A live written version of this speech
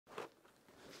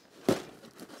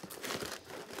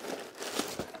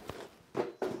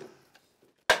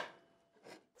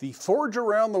The Forge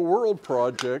Around the World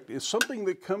project is something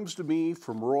that comes to me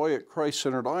from Roy at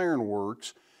Christ-Centered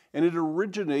Ironworks, and it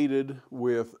originated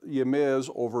with Yamez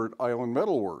over at Island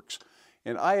Metalworks.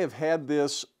 And I have had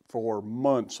this for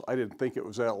months. I didn't think it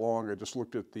was that long. I just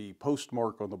looked at the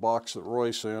postmark on the box that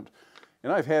Roy sent,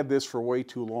 and I've had this for way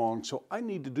too long, so I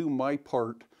need to do my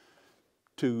part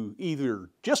to either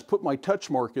just put my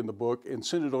touch mark in the book and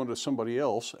send it on to somebody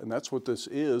else, and that's what this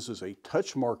is a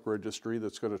touch mark registry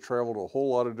that's going to travel to a whole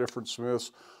lot of different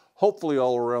smiths, hopefully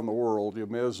all around the world.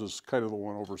 Yamez is kind of the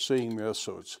one overseeing this,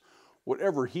 so it's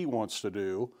whatever he wants to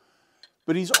do.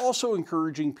 But he's also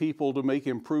encouraging people to make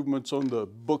improvements on the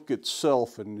book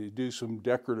itself and to do some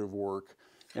decorative work.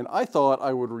 And I thought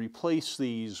I would replace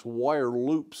these wire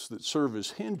loops that serve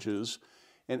as hinges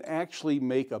and actually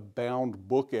make a bound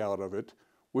book out of it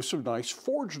with some nice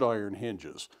forged iron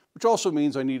hinges, which also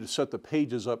means I need to set the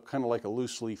pages up kind of like a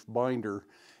loose leaf binder,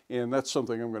 and that's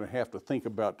something I'm going to have to think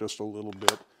about just a little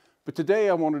bit. But today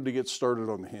I wanted to get started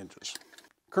on the hinges.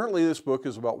 Currently this book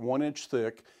is about 1 inch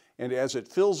thick, and as it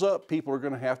fills up, people are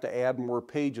going to have to add more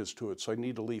pages to it, so I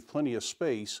need to leave plenty of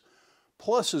space.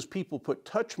 Plus, as people put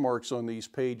touch marks on these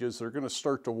pages, they're going to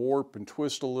start to warp and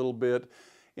twist a little bit,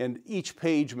 and each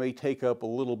page may take up a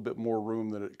little bit more room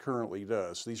than it currently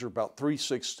does. These are about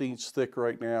 3/16 thick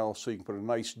right now, so you can put a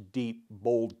nice, deep,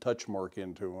 bold touch mark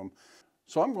into them.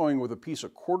 So I'm going with a piece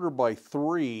of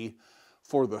 1/4x3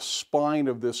 for the spine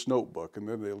of this notebook, and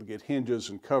then they'll get hinges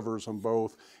and covers on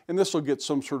both, and this will get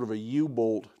some sort of a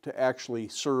U-bolt to actually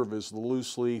serve as the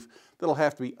loose leaf that'll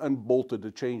have to be unbolted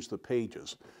to change the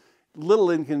pages.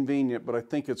 Little inconvenient, but I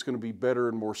think it's going to be better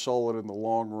and more solid in the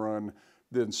long run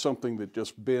than something that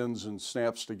just bends and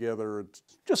snaps together. It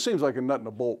just seems like a nut and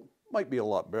a bolt might be a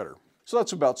lot better. So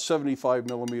that's about 75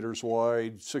 millimeters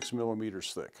wide, 6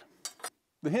 millimeters thick.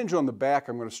 The hinge on the back,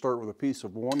 I'm going to start with a piece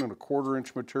of 1 1/4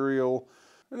 inch material,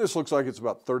 and this looks like it's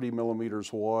about 30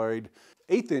 millimeters wide,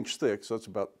 1/8 inch thick, so that's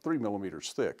about 3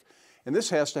 millimeters thick. And this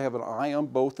has to have an eye on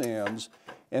both ends,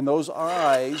 and those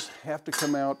eyes have to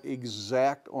come out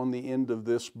exact on the end of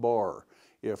this bar.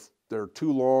 If they're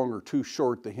too long or too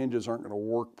short, the hinges aren't going to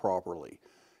work properly.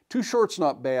 Too short's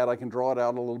not bad. I can draw it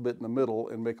out a little bit in the middle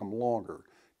and make them longer.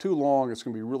 Too long, it's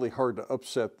going to be really hard to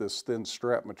upset this thin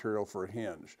strap material for a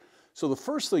hinge. So the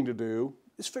first thing to do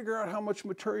is figure out how much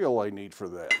material I need for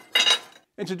that.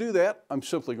 And to do that, I'm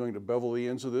simply going to bevel the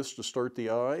ends of this to start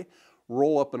the eye,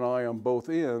 roll up an eye on both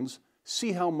ends,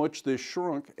 see how much this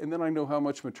shrunk, and then I know how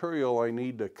much material I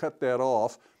need to cut that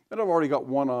off. And I've already got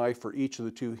one eye for each of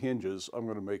the 2 hinges I'm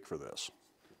going to make for this.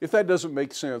 If that doesn't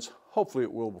make sense, hopefully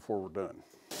it will before we're done.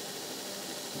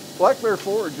 Black Bear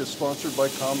Forge is sponsored by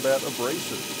Combat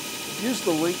Abrasive. Use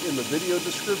the link in the video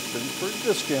description for a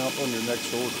discount on your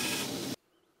next order.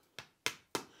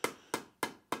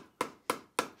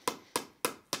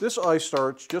 This eye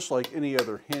starts just like any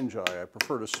other hinge eye. I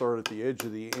prefer to start at the edge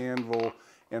of the anvil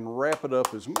and wrap it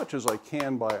up as much as I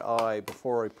can by eye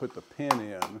before I put the pin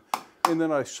in. And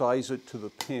then I size it to the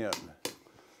pin.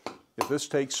 If this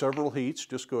takes several heats,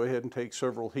 just go ahead and take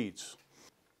several heats.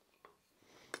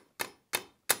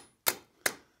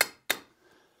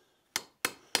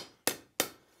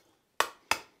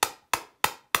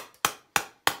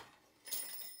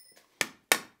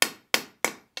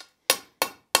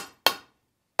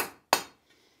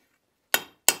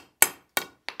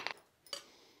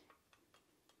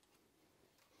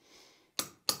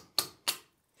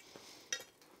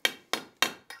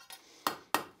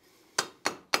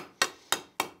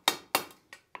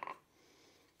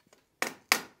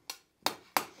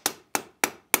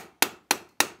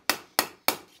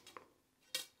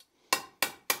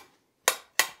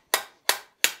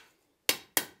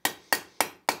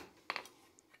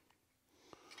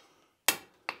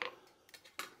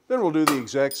 Then we'll do the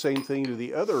exact same thing to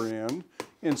the other end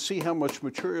and see how much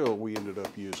material we ended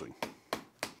up using.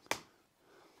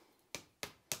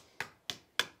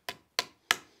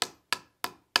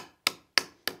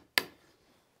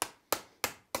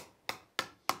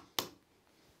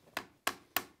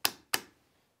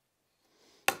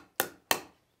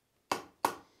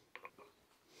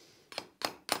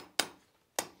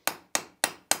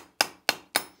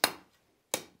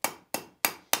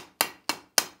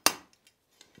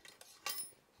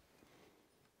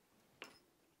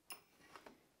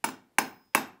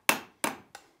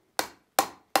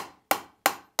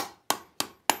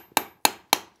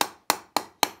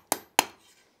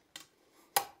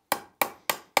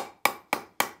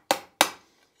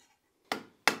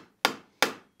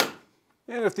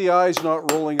 And if the eye's not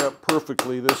rolling up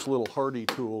perfectly, this little hardy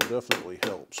tool definitely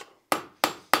helps.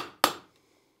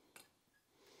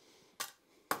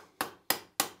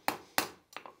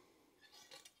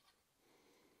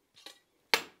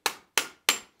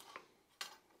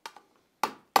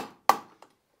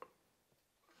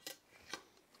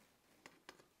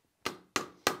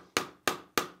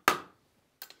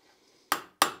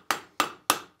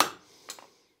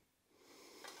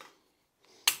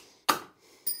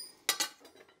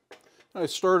 I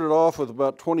started off with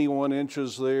about 21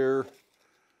 inches there.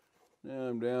 Now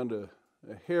I'm down to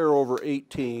a hair over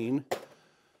 18.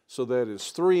 So that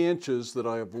is 3 inches that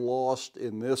I have lost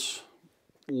in this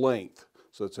length.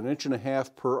 So it's 1.5 inches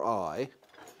per eye.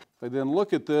 If I then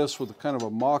look at this with kind of a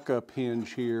mock-up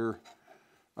hinge here,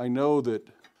 I know that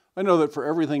for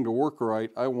everything to work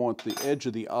right, I want the edge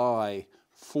of the eye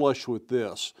flush with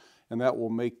this, and that will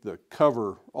make the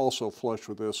cover also flush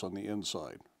with this on the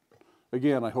inside.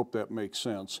 Again, I hope that makes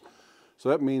sense. So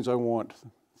that means I want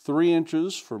 3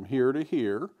 inches from here to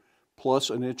here, plus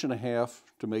 1.5 inches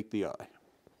to make the eye.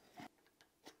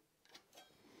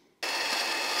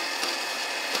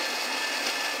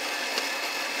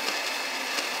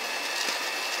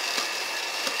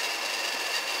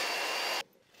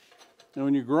 Now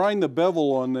when you grind the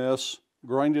bevel on this,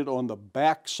 grind it on the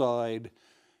back side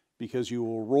because you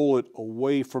will roll it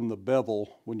away from the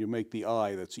bevel when you make the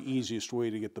eye. That's the easiest way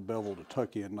to get the bevel to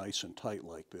tuck in nice and tight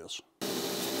like this.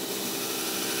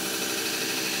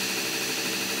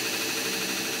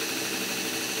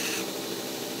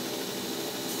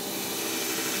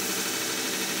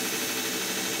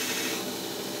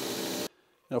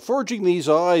 Now forging these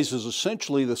eyes is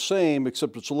essentially the same,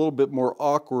 except it's a little bit more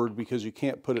awkward because you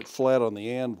can't put it flat on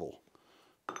the anvil.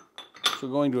 So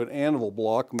going to an anvil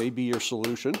block may be your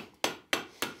solution.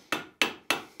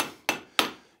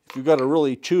 If you've got a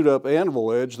really chewed up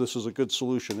anvil edge, this is a good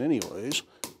solution anyways.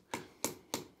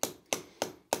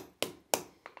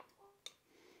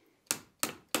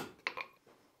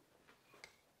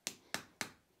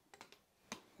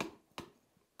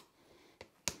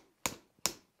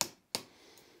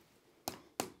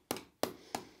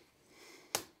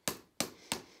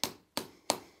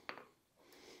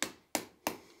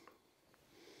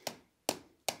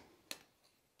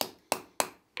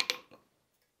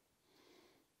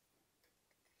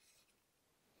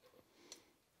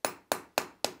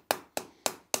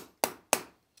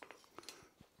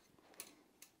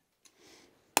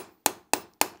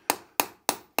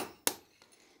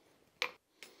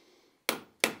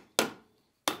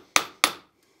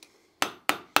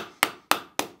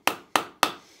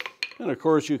 And of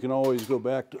course you can always go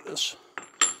back to this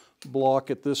block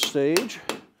at this stage,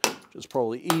 which is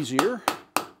probably easier.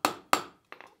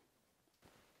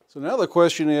 So now the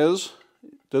question is,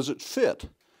 does it fit?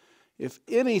 If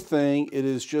anything, it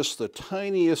is just the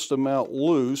tiniest amount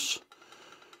loose,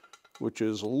 which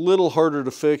is a little harder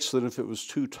to fix than if it was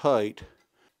too tight.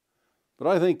 But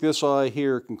I think this eye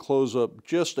here can close up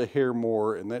just a hair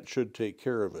more, and that should take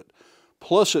care of it.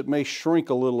 Plus it may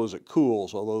shrink a little as it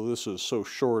cools, although this is so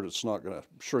short it's not going to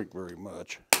shrink very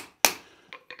much.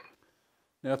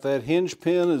 Now if that hinge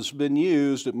pin has been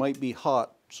used, it might be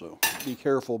hot, so be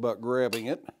careful about grabbing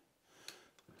it.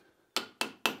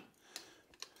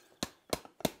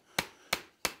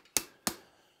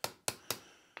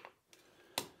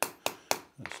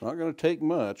 It's not going to take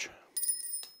much.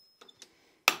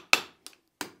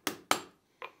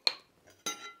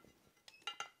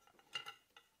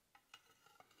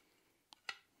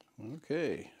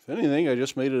 Okay, if anything, I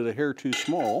just made it a hair too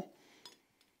small.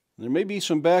 There may be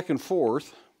some back and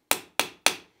forth.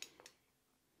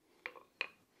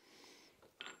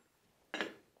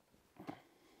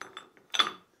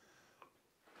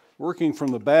 Working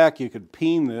from the back, you could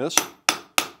peen this.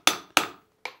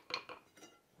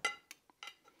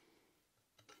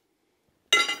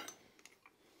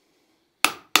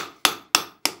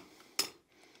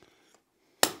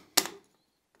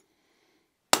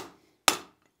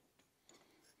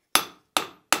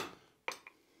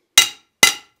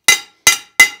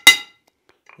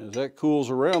 As that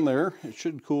cools around there, it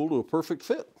should cool to a perfect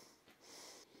fit.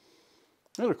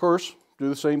 And of course, do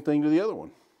the same thing to the other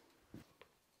one.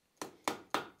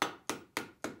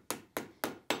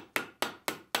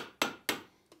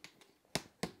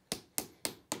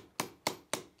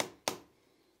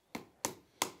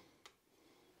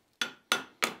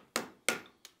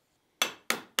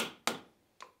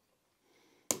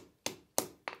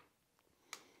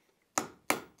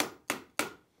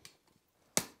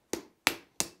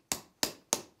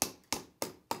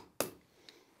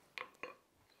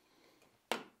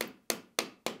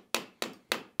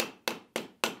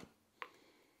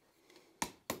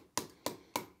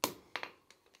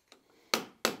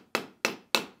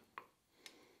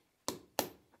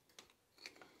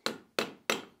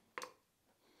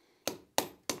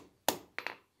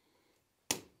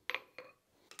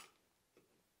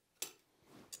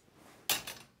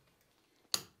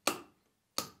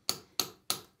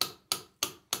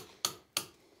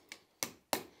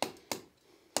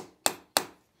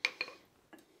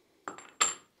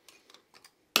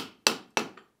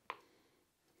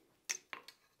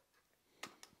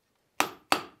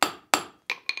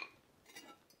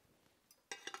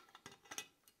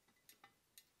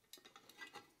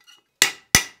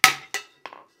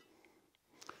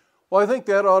 Well, I think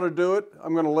that ought to do it.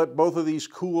 I'm going to let both of these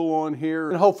cool on here,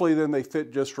 and hopefully then they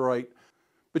fit just right.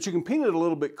 But you can peen it a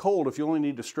little bit cold if you only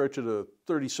need to stretch it a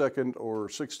 32nd or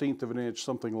 1/16 of an inch,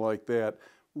 something like that.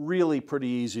 Really pretty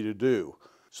easy to do.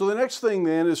 So the next thing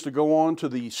then is to go on to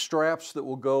the straps that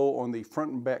will go on the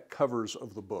front and back covers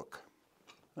of the book.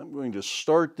 I'm going to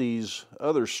start these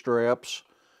other straps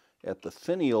at the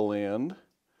finial end,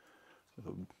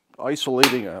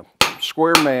 isolating a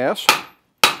square mass.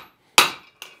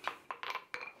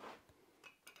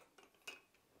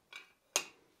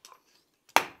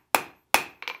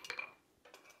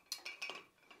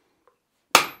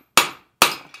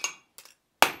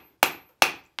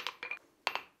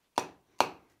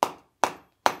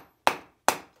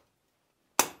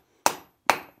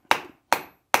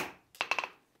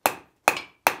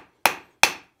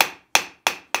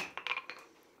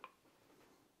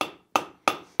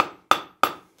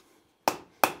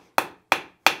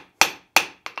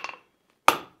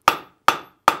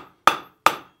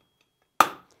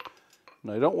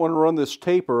 And I don't want to run this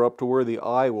taper up to where the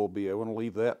eye will be. I want to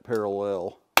leave that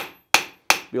parallel.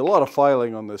 Be a lot of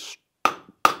filing on this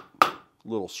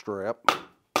little strap.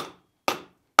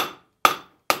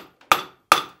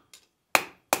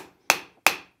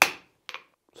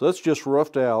 So that's just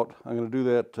roughed out. I'm going to do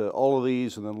that to all of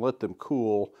these and then let them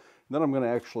cool. And then I'm going to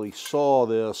actually saw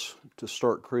this to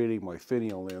start creating my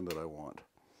finial end that I want.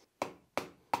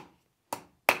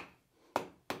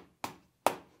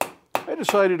 I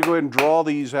decided to go ahead and draw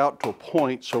these out to a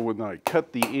point so when I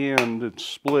cut the end and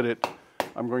split it,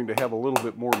 I'm going to have a little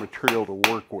bit more material to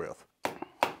work with.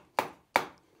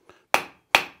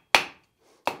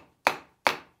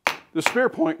 The spare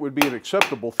point would be an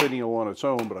acceptable finial on its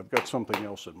own, but I've got something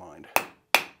else in mind.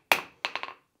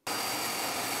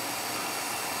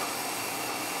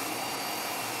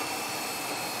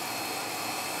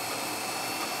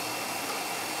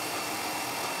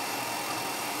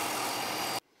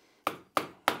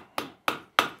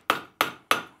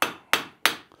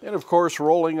 And of course,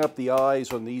 rolling up the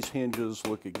eyes on these hinges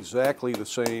look exactly the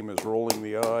same as rolling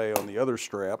the eye on the other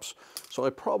straps, so I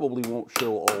probably won't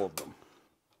show all of them.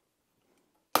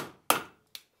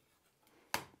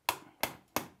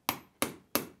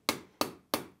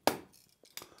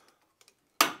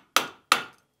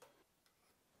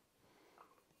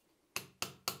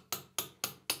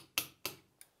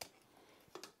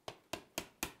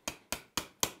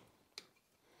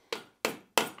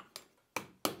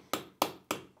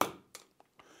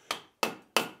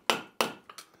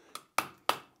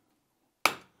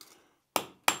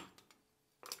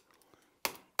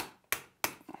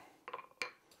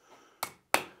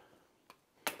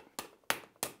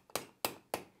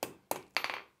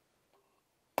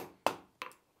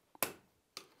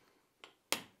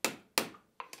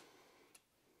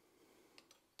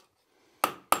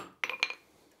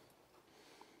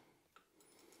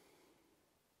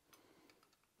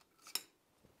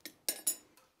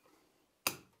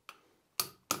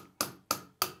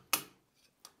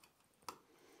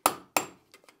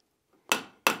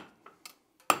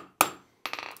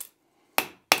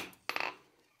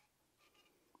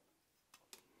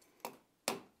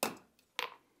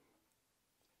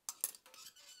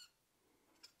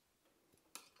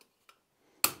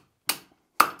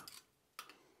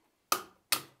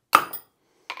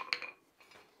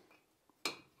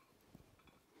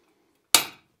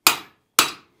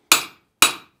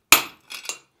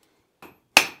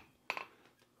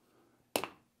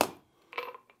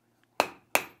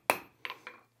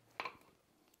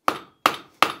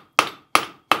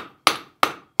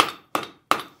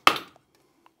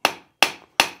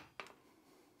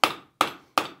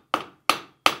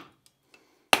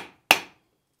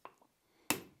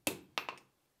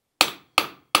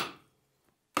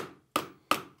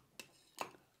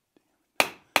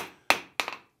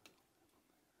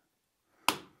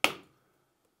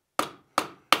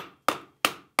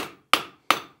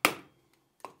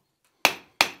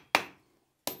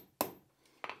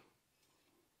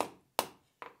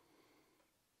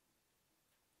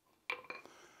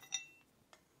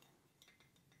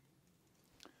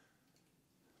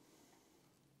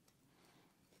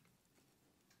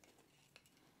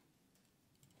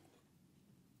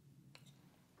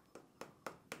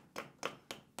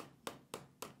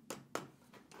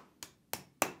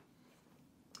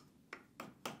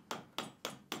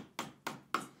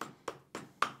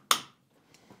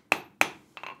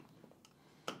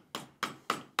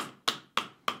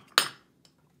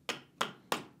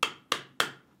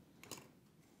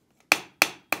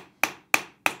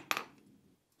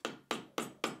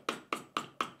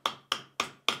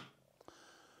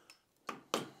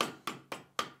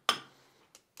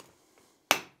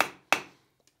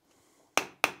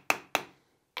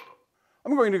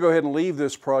 I'm going to go ahead and leave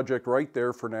this project right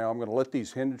there for now. I'm going to let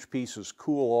these hinge pieces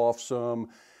cool off some.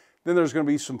 Then there's going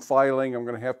to be some filing. I'm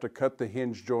going to have to cut the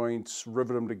hinge joints,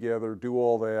 rivet them together, do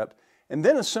all that, and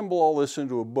then assemble all this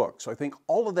into a book. So I think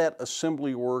all of that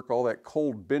assembly work, all that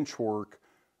cold bench work,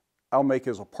 I'll make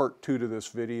as a part 2 to this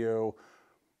video.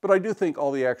 But I do think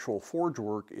all the actual forge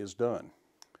work is done.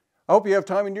 I hope you have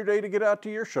time in your day to get out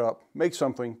to your shop, make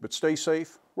something, but stay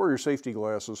safe, wear your safety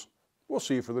glasses. We'll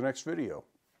see you for the next video.